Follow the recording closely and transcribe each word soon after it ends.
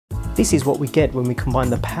This is what we get when we combine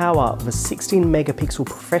the power of a 16 megapixel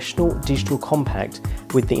professional digital compact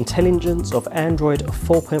with the intelligence of Android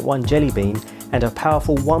 4.1 Jelly Bean and a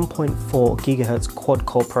powerful 1.4 GHz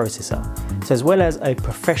quad-core processor. So as well as a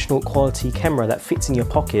professional quality camera that fits in your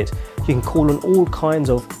pocket, you can call on all kinds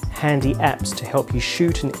of handy apps to help you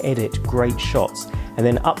shoot and edit great shots and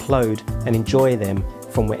then upload and enjoy them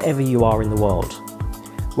from wherever you are in the world.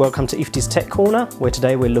 Welcome to Ifty's Tech Corner, where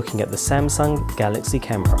today we're looking at the Samsung Galaxy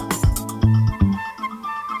camera.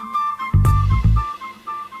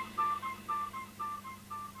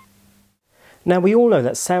 Now we all know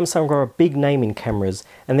that Samsung are a big name in cameras,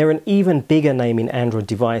 and they're an even bigger name in Android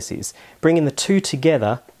devices. Bringing the two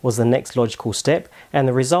together was the next logical step, and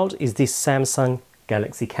the result is this Samsung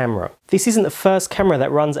Galaxy camera. This isn't the first camera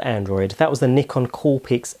that runs Android. That was the Nikon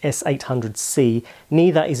Coolpix S800C.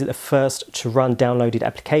 Neither is it the first to run downloaded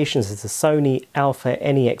applications, as the Sony Alpha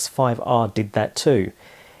NEX5R did that too.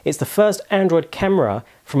 It's the first Android camera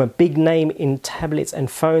from a big name in tablets and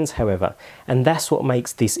phones, however, and that's what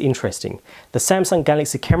makes this interesting. The Samsung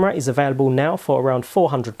Galaxy camera is available now for around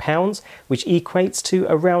 £400, which equates to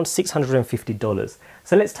around $650.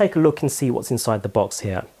 So let's take a look and see what's inside the box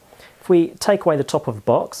here. If we take away the top of the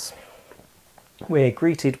box, we're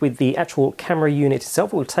greeted with the actual camera unit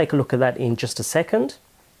itself. We'll take a look at that in just a second.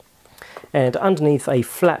 And underneath a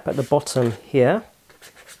flap at the bottom here,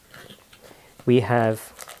 we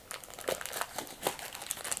have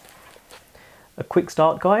a quick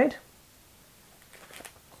start guide.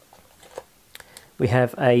 We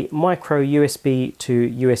have a micro USB to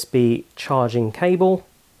USB charging cable.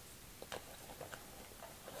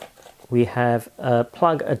 We have a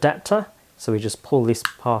plug adapter, so we just pull this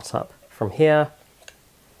part up from here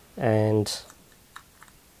and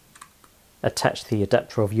attach the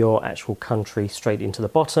adapter of your actual country straight into the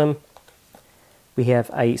bottom. We have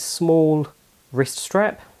a small wrist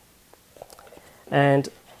strap and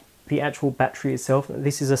the actual battery itself.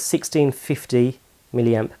 This is a 1650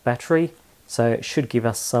 milliamp battery, so it should give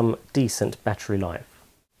us some decent battery life.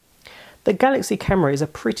 The Galaxy camera is a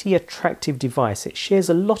pretty attractive device. It shares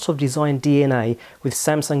a lot of design DNA with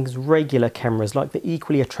Samsung's regular cameras like the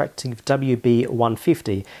equally attractive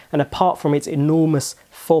WB150, and apart from its enormous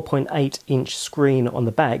 4.8-inch screen on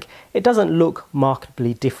the back, it doesn't look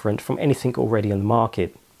markedly different from anything already on the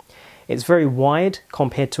market. It's very wide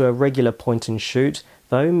compared to a regular point and shoot,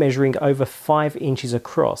 though measuring over 5 inches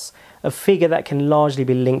across, a figure that can largely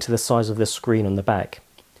be linked to the size of the screen on the back.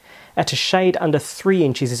 At a shade under 3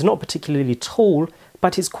 inches, it's not particularly tall,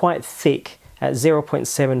 but it's quite thick at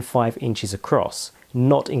 0.75 inches across,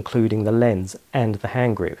 not including the lens and the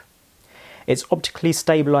hand grip. Its optically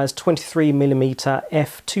stabilized 23mm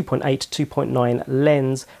f2.8-2.9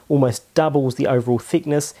 lens almost doubles the overall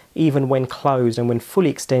thickness, even when closed, and when fully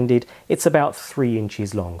extended, it's about 3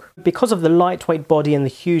 inches long. Because of the lightweight body and the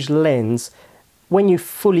huge lens, when you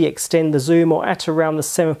fully extend the zoom, or at around the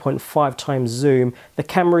 7.5 times zoom, the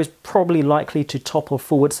camera is probably likely to topple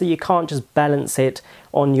forward, so you can't just balance it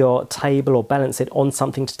on your table or balance it on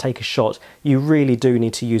something to take a shot. You really do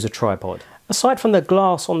need to use a tripod. Aside from the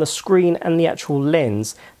glass on the screen and the actual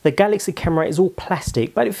lens, the Galaxy camera is all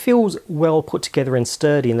plastic, but it feels well put together and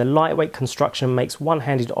sturdy, and the lightweight construction makes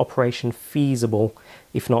one-handed operation feasible,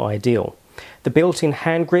 if not ideal. The built-in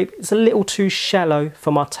hand grip is a little too shallow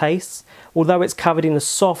for my tastes. Although it's covered in a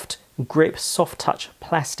soft grip, soft touch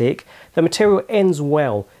plastic, the material ends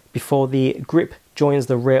well before the grip joins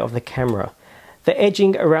the rear of the camera. The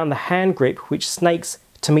edging around the hand grip, which snakes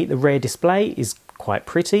to meet the rear display, is quite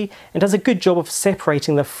pretty and does a good job of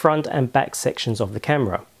separating the front and back sections of the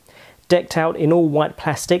camera. Decked out in all white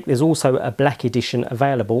plastic, there's also a black edition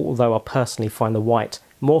available, although I personally find the white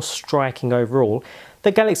more striking overall.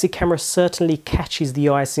 The Galaxy camera certainly catches the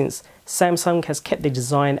eye, since Samsung has kept the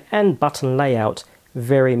design and button layout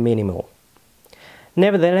very minimal.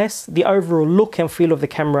 Nevertheless, the overall look and feel of the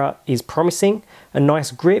camera is promising, a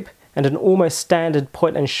nice grip and an almost standard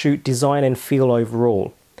point and shoot design and feel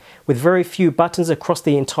overall. With very few buttons across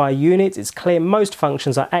the entire unit, it's clear most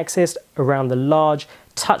functions are accessed around the large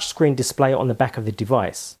touchscreen display on the back of the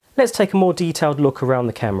device. Let's take a more detailed look around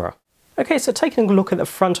the camera. Okay, so taking a look at the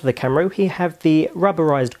front of the camera, we have the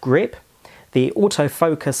rubberized grip, the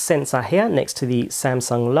autofocus sensor here next to the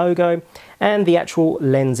Samsung logo, and the actual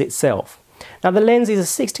lens itself. Now the lens is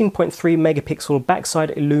a 16.3 megapixel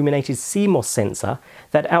backside illuminated CMOS sensor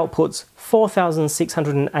that outputs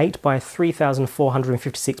 4608 by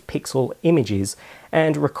 3456 pixel images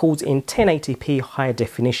and records in 1080p high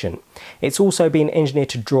definition. It's also been engineered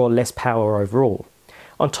to draw less power overall.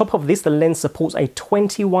 On top of this, the lens supports a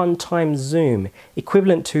 21 times zoom,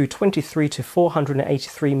 equivalent to 23 to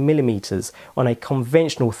 483 millimeters on a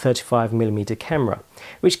conventional 35 millimeter camera,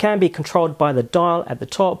 which can be controlled by the dial at the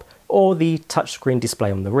top or the touchscreen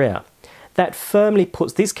display on the rear. That firmly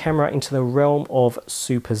puts this camera into the realm of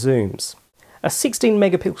super zooms. A 16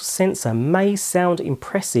 megapixel sensor may sound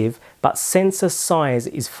impressive, but sensor size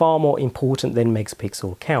is far more important than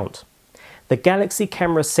megapixel count. The Galaxy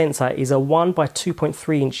camera sensor is a 1 by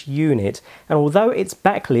 2.3 inch unit, and although it's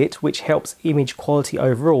backlit, which helps image quality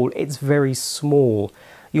overall, it's very small.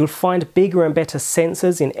 You'll find bigger and better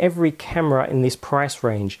sensors in every camera in this price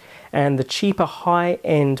range, and the cheaper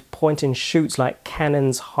high-end point-and-shoots like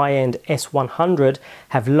Canon's high-end S100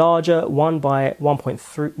 have larger 1 by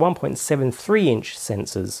 1.73 inch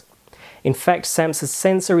sensors. In fact, Samsung's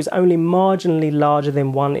sensor is only marginally larger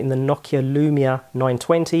than one in the Nokia Lumia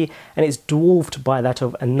 920, and it's dwarfed by that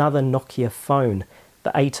of another Nokia phone,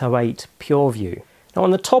 the 808 PureView. Now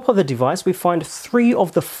on the top of the device we find 3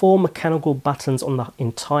 of the 4 mechanical buttons on the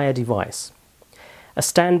entire device. A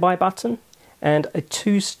standby button and a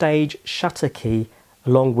 2-stage shutter key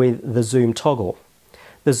along with the zoom toggle.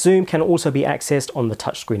 The zoom can also be accessed on the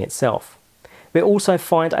touchscreen itself. We also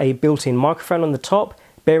find a built-in microphone on the top.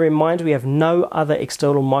 Bear in mind we have no other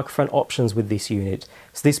external microphone options with this unit,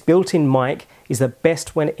 so this built-in mic is the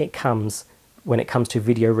best when it comes to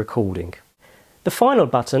video recording. The final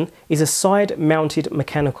button is a side-mounted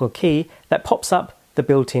mechanical key that pops up the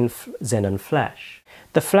built-in Xenon flash.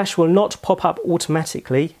 The flash will not pop up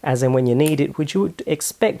automatically as and when you need it, which you would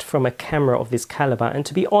expect from a camera of this caliber, and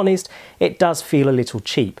to be honest, it does feel a little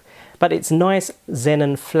cheap. But its nice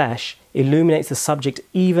Xenon flash illuminates the subject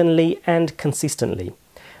evenly and consistently.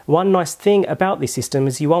 One nice thing about this system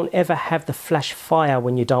is you won't ever have the flash fire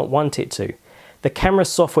when you don't want it to. The camera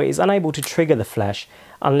software is unable to trigger the flash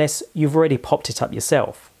unless you've already popped it up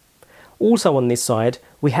yourself. Also on this side,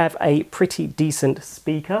 we have a pretty decent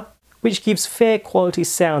speaker, which gives fair quality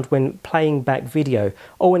sound when playing back video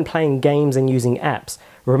or when playing games and using apps.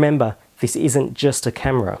 Remember, this isn't just a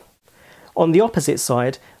camera. On the opposite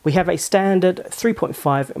side, we have a standard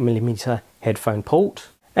 3.5mm headphone port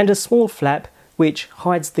and a small flap which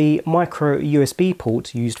hides the micro USB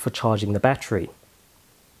port used for charging the battery.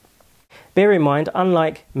 Bear in mind,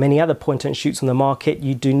 unlike many other point-and-shoots on the market,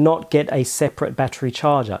 you do not get a separate battery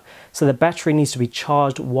charger, so the battery needs to be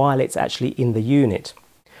charged while it's actually in the unit.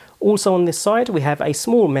 Also on this side we have a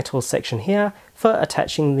small metal section here for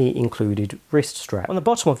attaching the included wrist strap. On the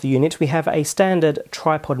bottom of the unit we have a standard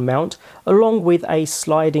tripod mount along with a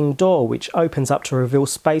sliding door which opens up to reveal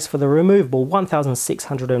space for the removable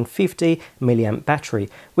 1650 mAh battery,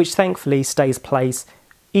 which thankfully stays placed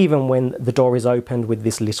even when the door is opened with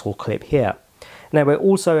this little clip here. Now we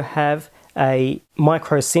also have a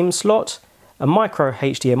micro SIM slot, a micro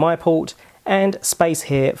HDMI port and space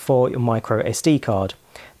here for your micro SD card.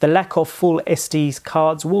 The lack of full SD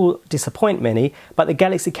cards will disappoint many, but the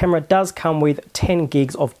Galaxy camera does come with 10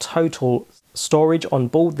 gigs of total storage on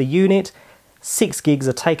board the unit. 6 gigs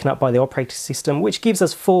are taken up by the operating system, which gives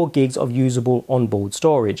us 4 gigs of usable onboard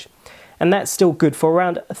storage. And that's still good for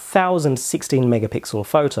around 1,000 16 megapixel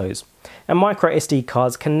photos. And micro SD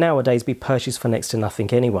cards can nowadays be purchased for next to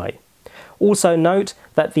nothing anyway. Also note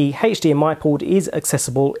that the HDMI port is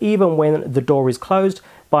accessible even when the door is closed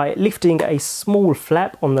by lifting a small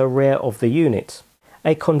flap on the rear of the unit.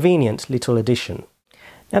 A convenient little addition.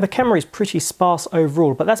 Now the camera is pretty sparse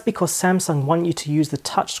overall, but that's because Samsung want you to use the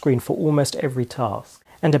touchscreen for almost every task.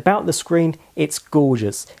 And about the screen, it's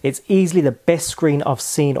gorgeous. It's easily the best screen I've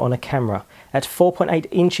seen on a camera. At 4.8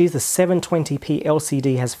 inches, the 720p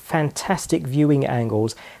LCD has fantastic viewing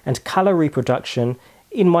angles, and color reproduction,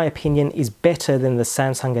 in my opinion, is better than the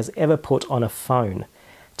Samsung has ever put on a phone.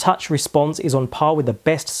 Touch response is on par with the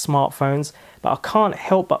best smartphones, but I can't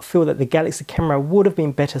help but feel that the Galaxy camera would have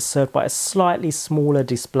been better served by a slightly smaller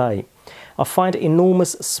display. I find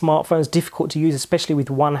enormous smartphones difficult to use, especially with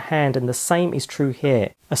one hand, and the same is true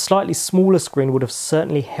here. A slightly smaller screen would have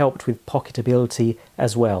certainly helped with pocketability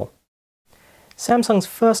as well. Samsung's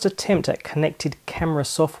first attempt at connected camera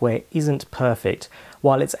software isn't perfect.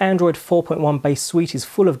 While its Android 4.1 base suite is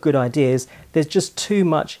full of good ideas, there's just too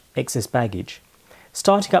much excess baggage.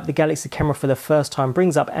 Starting up the Galaxy camera for the first time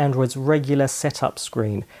brings up Android's regular setup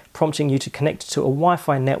screen, prompting you to connect to a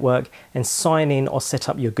Wi-Fi network and sign in or set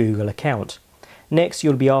up your Google account. Next,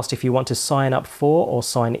 you'll be asked if you want to sign up for or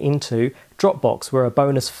sign into Dropbox, where a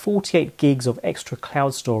bonus 48 gigs of extra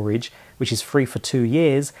cloud storage, which is free for 2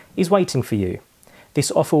 years, is waiting for you. This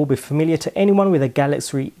offer will be familiar to anyone with a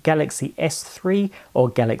Galaxy S3 or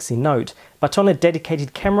Galaxy Note, but on a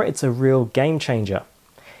dedicated camera it's a real game changer.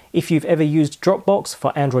 If you've ever used Dropbox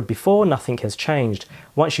for Android before, nothing has changed.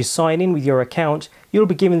 Once you sign in with your account, you'll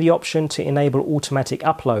be given the option to enable automatic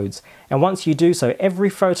uploads, and once you do so, every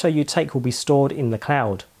photo you take will be stored in the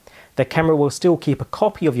cloud. The camera will still keep a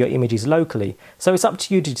copy of your images locally, so it's up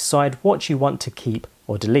to you to decide what you want to keep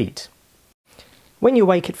or delete. When you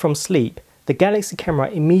wake it from sleep, the Galaxy camera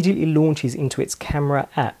immediately launches into its camera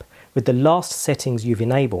app with the last settings you've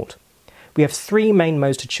enabled. We have 3 main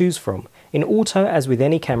modes to choose from. In auto, as with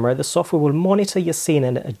any camera, the software will monitor your scene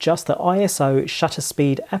and adjust the ISO, shutter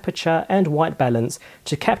speed, aperture and white balance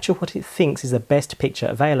to capture what it thinks is the best picture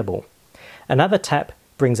available. Another tap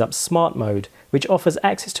brings up Smart Mode, which offers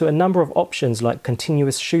access to a number of options like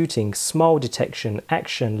continuous shooting, smile detection,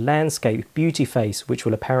 action, landscape, beauty face, which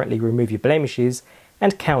will apparently remove your blemishes,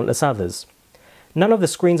 and countless others. None of the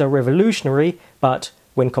screens are revolutionary, but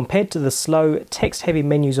when compared to the slow, text-heavy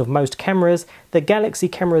menus of most cameras, the Galaxy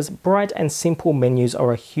camera's bright and simple menus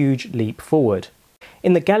are a huge leap forward.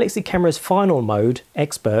 In the Galaxy camera's final mode,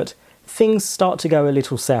 Expert, things start to go a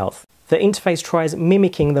little south. The interface tries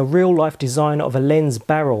mimicking the real-life design of a lens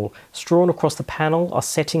barrel. Strewn across the panel are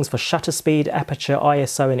settings for shutter speed, aperture,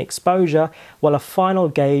 ISO and exposure, while a final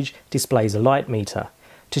gauge displays a light meter.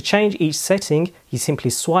 To change each setting, you simply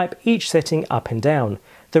swipe each setting up and down.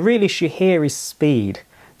 The real issue here is speed.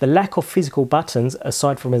 The lack of physical buttons,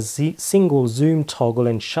 aside from a single zoom toggle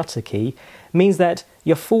and shutter key, means that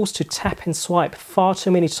you're forced to tap and swipe far too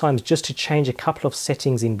many times just to change a couple of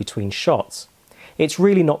settings in between shots. It's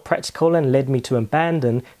really not practical and led me to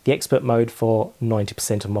abandon the Expert mode for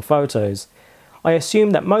 90% of my photos. I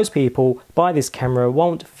assume that most people buy this camera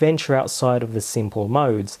won't venture outside of the simple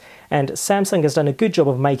modes, and Samsung has done a good job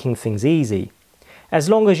of making things easy. As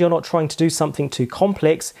long as you're not trying to do something too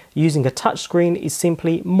complex, using a touchscreen is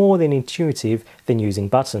simply more than intuitive than using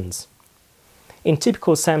buttons. In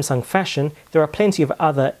typical Samsung fashion, there are plenty of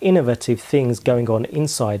other innovative things going on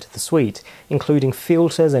inside the suite, including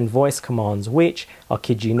filters and voice commands which, I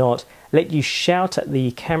kid you not, let you shout at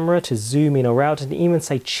the camera to zoom in or out and even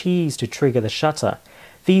say cheese to trigger the shutter.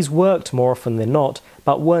 These worked more often than not,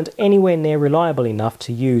 but weren't anywhere near reliable enough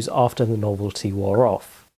to use after the novelty wore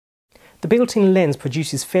off. The built-in lens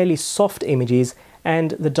produces fairly soft images,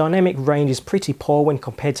 and the dynamic range is pretty poor when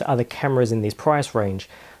compared to other cameras in this price range.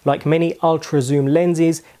 Like many ultra-zoom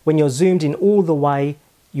lenses, when you're zoomed in all the way,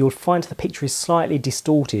 you'll find the picture is slightly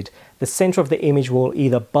distorted. The center of the image will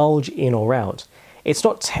either bulge in or out. It's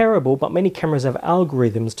not terrible, but many cameras have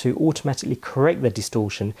algorithms to automatically correct the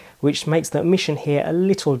distortion, which makes the omission here a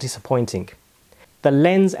little disappointing. The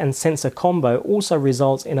lens and sensor combo also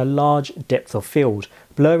results in a large depth of field.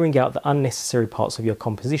 Blurring out the unnecessary parts of your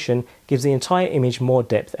composition gives the entire image more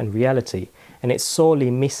depth and reality, and it's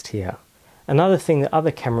sorely missed here. Another thing that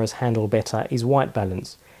other cameras handle better is white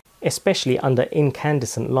balance, especially under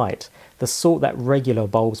incandescent light, the sort that regular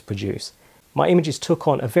bulbs produce. My images took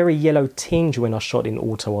on a very yellow tinge when I shot in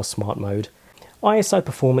auto or smart mode. ISO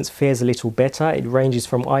performance fares a little better. It ranges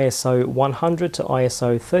from ISO 100 to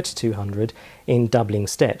ISO 3200 in doubling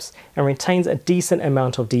steps and retains a decent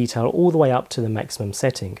amount of detail all the way up to the maximum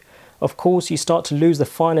setting. Of course, you start to lose the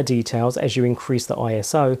finer details as you increase the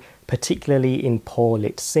ISO, particularly in poor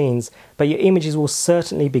lit scenes, but your images will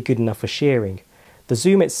certainly be good enough for sharing. The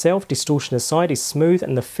zoom itself, distortion aside, is smooth,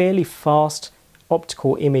 and the fairly fast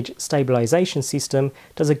optical image stabilization system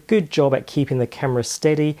does a good job at keeping the camera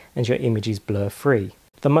steady and your images blur free.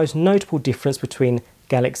 The most notable difference between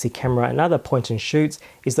Galaxy camera and other point and shoots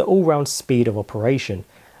is the all-round speed of operation.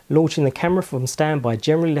 Launching the camera from standby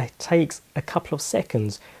generally takes a couple of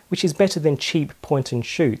seconds, which is better than cheap point and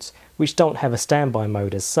shoots, which don't have a standby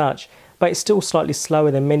mode as such, but it's still slightly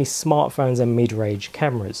slower than many smartphones and mid-range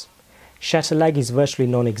cameras. Shutter lag is virtually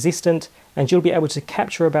non-existent, and you'll be able to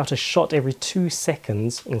capture about a shot every 2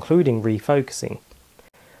 seconds, including refocusing.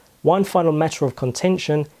 One final matter of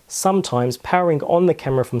contention: sometimes powering on the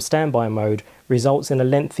camera from standby mode results in a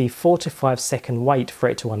lengthy 4 to 5 second wait for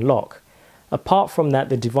it to unlock. Apart from that,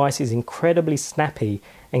 the device is incredibly snappy,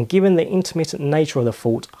 and given the intermittent nature of the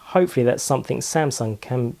fault, hopefully that's something Samsung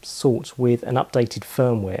can sort with an updated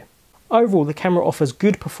firmware. Overall, the camera offers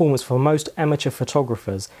good performance for most amateur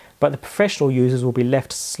photographers, but the professional users will be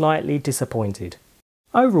left slightly disappointed.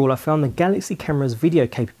 Overall, I found the Galaxy camera's video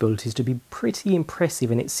capabilities to be pretty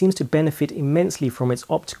impressive, and it seems to benefit immensely from its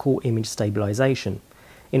optical image stabilization.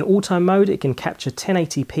 In auto mode, it can capture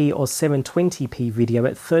 1080p or 720p video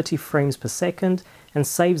at 30 frames per second and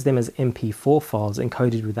saves them as MP4 files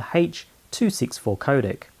encoded with the H.264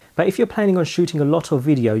 codec. But if you're planning on shooting a lot of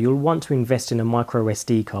video, you'll want to invest in a micro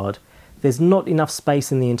SD card. There's not enough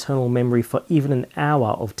space in the internal memory for even an hour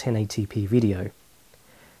of 1080p video.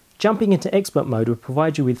 Jumping into expert mode will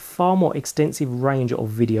provide you with far more extensive range of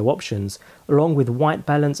video options, along with white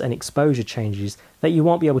balance and exposure changes that you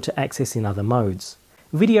won't be able to access in other modes.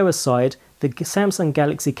 Video aside, the Samsung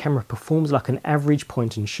Galaxy camera performs like an average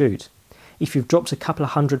point and shoot. If you've dropped a couple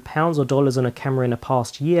of £100 or dollars on a camera in the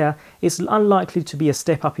past year, it's unlikely to be a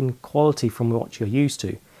step up in quality from what you're used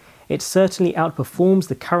to. It certainly outperforms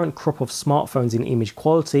the current crop of smartphones in image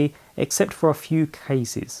quality, except for a few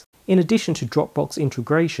cases. In addition to Dropbox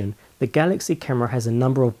integration, the Galaxy camera has a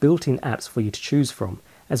number of built-in apps for you to choose from,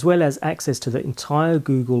 as well as access to the entire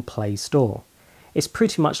Google Play Store. It's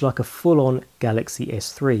pretty much like a full-on Galaxy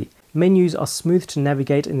S3. Menus are smooth to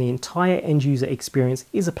navigate and the entire end-user experience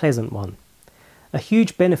is a pleasant one. A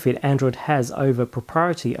huge benefit Android has over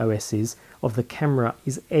proprietary OSs of the camera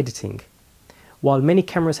is editing. While many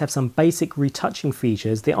cameras have some basic retouching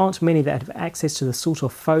features, there aren't many that have access to the sort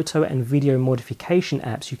of photo and video modification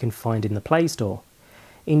apps you can find in the Play Store.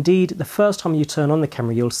 Indeed, the first time you turn on the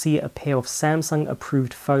camera, you'll see a pair of Samsung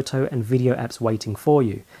approved photo and video apps waiting for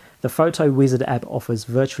you. The Photo Wizard app offers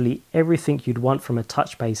virtually everything you'd want from a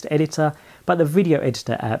touch-based editor, but the video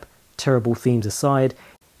editor app, terrible themes aside,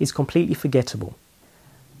 is completely forgettable.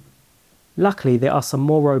 Luckily, there are some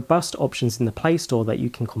more robust options in the Play Store that you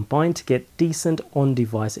can combine to get decent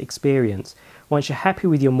on-device experience. Once you're happy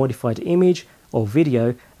with your modified image or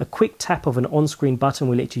video, a quick tap of an on-screen button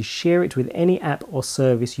will let you share it with any app or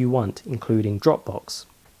service you want, including Dropbox.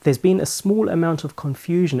 There's been a small amount of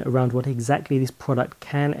confusion around what exactly this product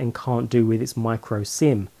can and can't do with its micro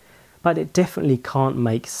SIM, but it definitely can't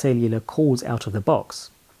make cellular calls out of the box.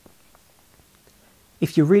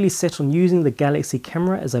 If you're really set on using the Galaxy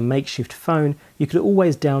camera as a makeshift phone, you could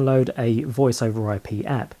always download a voice over IP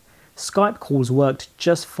app. Skype calls worked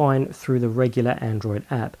just fine through the regular Android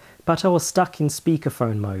app, but I was stuck in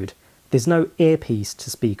speakerphone mode. There's no earpiece to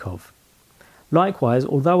speak of. Likewise,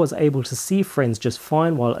 although I was able to see friends just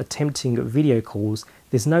fine while attempting video calls,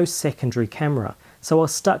 there's no secondary camera, so I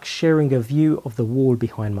was stuck sharing a view of the wall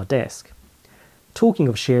behind my desk. Talking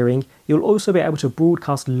of sharing, you'll also be able to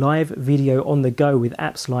broadcast live video on the go with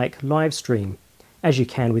apps like Livestream, as you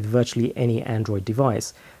can with virtually any Android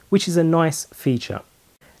device, which is a nice feature.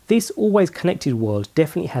 This always connected world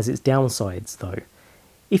definitely has its downsides though.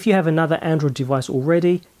 If you have another Android device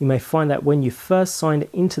already, you may find that when you first signed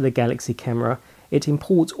into the Galaxy camera, it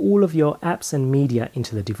imports all of your apps and media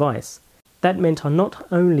into the device. That meant I not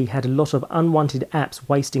only had a lot of unwanted apps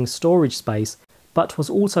wasting storage space, but was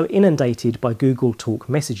also inundated by Google Talk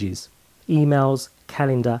messages, emails,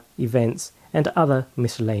 calendar, events, and other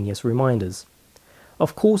miscellaneous reminders.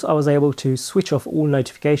 Of course, I was able to switch off all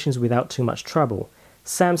notifications without too much trouble.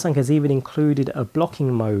 Samsung has even included a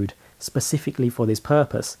blocking mode specifically for this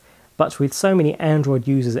purpose, but with so many Android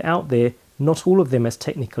users out there, not all of them as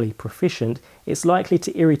technically proficient, it's likely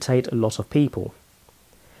to irritate a lot of people.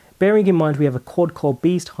 Bearing in mind we have a quad-core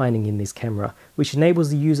beast hiding in this camera, which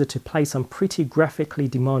enables the user to play some pretty graphically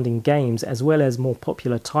demanding games as well as more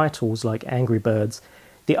popular titles like Angry Birds,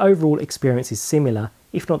 the overall experience is similar,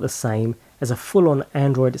 if not the same, as a full-on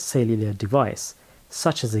Android cellular device,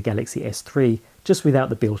 such as the Galaxy S3, just without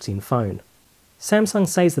the built-in phone. Samsung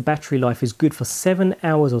says the battery life is good for 7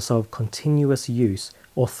 hours or so of continuous use,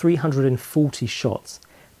 or 340 shots.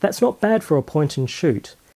 That's not bad for a point and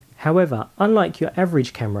shoot. However, unlike your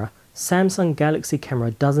average camera, Samsung Galaxy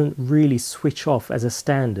camera doesn't really switch off as a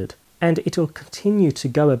standard, and it'll continue to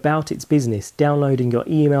go about its business downloading your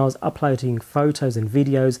emails, uploading photos and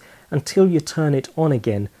videos until you turn it on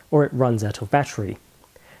again or it runs out of battery.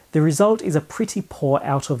 The result is a pretty poor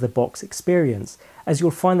out-of-the-box experience, as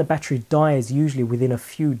you'll find the battery dies usually within a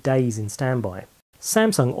few days in standby.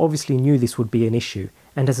 Samsung obviously knew this would be an issue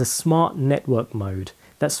and has a smart network mode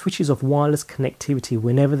that switches off wireless connectivity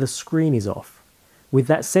whenever the screen is off. With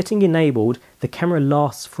that setting enabled, the camera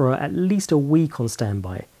lasts for at least a week on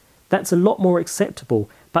standby. That's a lot more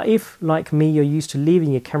acceptable, but if, like me, you're used to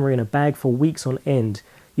leaving your camera in a bag for weeks on end,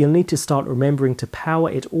 you'll need to start remembering to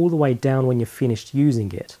power it all the way down when you're finished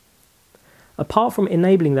using it. Apart from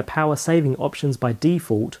enabling the power saving options by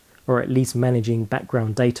default, or at least managing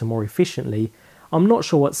background data more efficiently, I'm not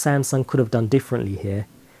sure what Samsung could have done differently here.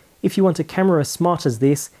 If you want a camera as smart as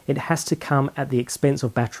this, it has to come at the expense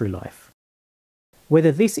of battery life.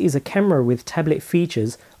 Whether this is a camera with tablet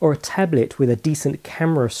features or a tablet with a decent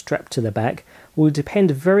camera strapped to the back will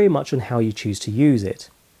depend very much on how you choose to use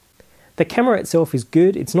it. The camera itself is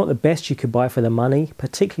good, it's not the best you could buy for the money,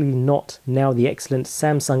 particularly not now the excellent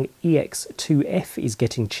Samsung EX2F is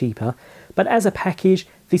getting cheaper, but as a package,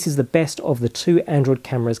 this is the best of the 2 Android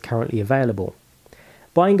cameras currently available.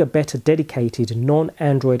 Buying a better dedicated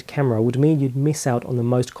non-Android camera would mean you'd miss out on the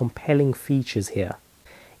most compelling features here.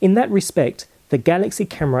 In that respect, the Galaxy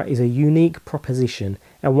camera is a unique proposition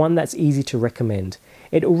and one that's easy to recommend.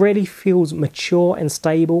 It already feels mature and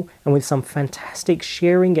stable, and with some fantastic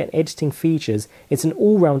sharing and editing features, it's an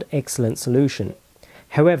all-round excellent solution.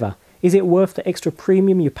 However, is it worth the extra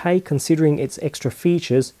premium you pay considering its extra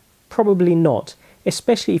features? Probably not,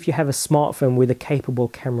 especially if you have a smartphone with a capable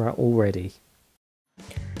camera already.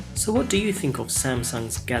 So what do you think of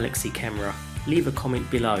Samsung's Galaxy camera? Leave a comment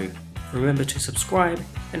below. Remember to subscribe,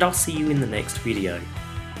 and I'll see you in the next video.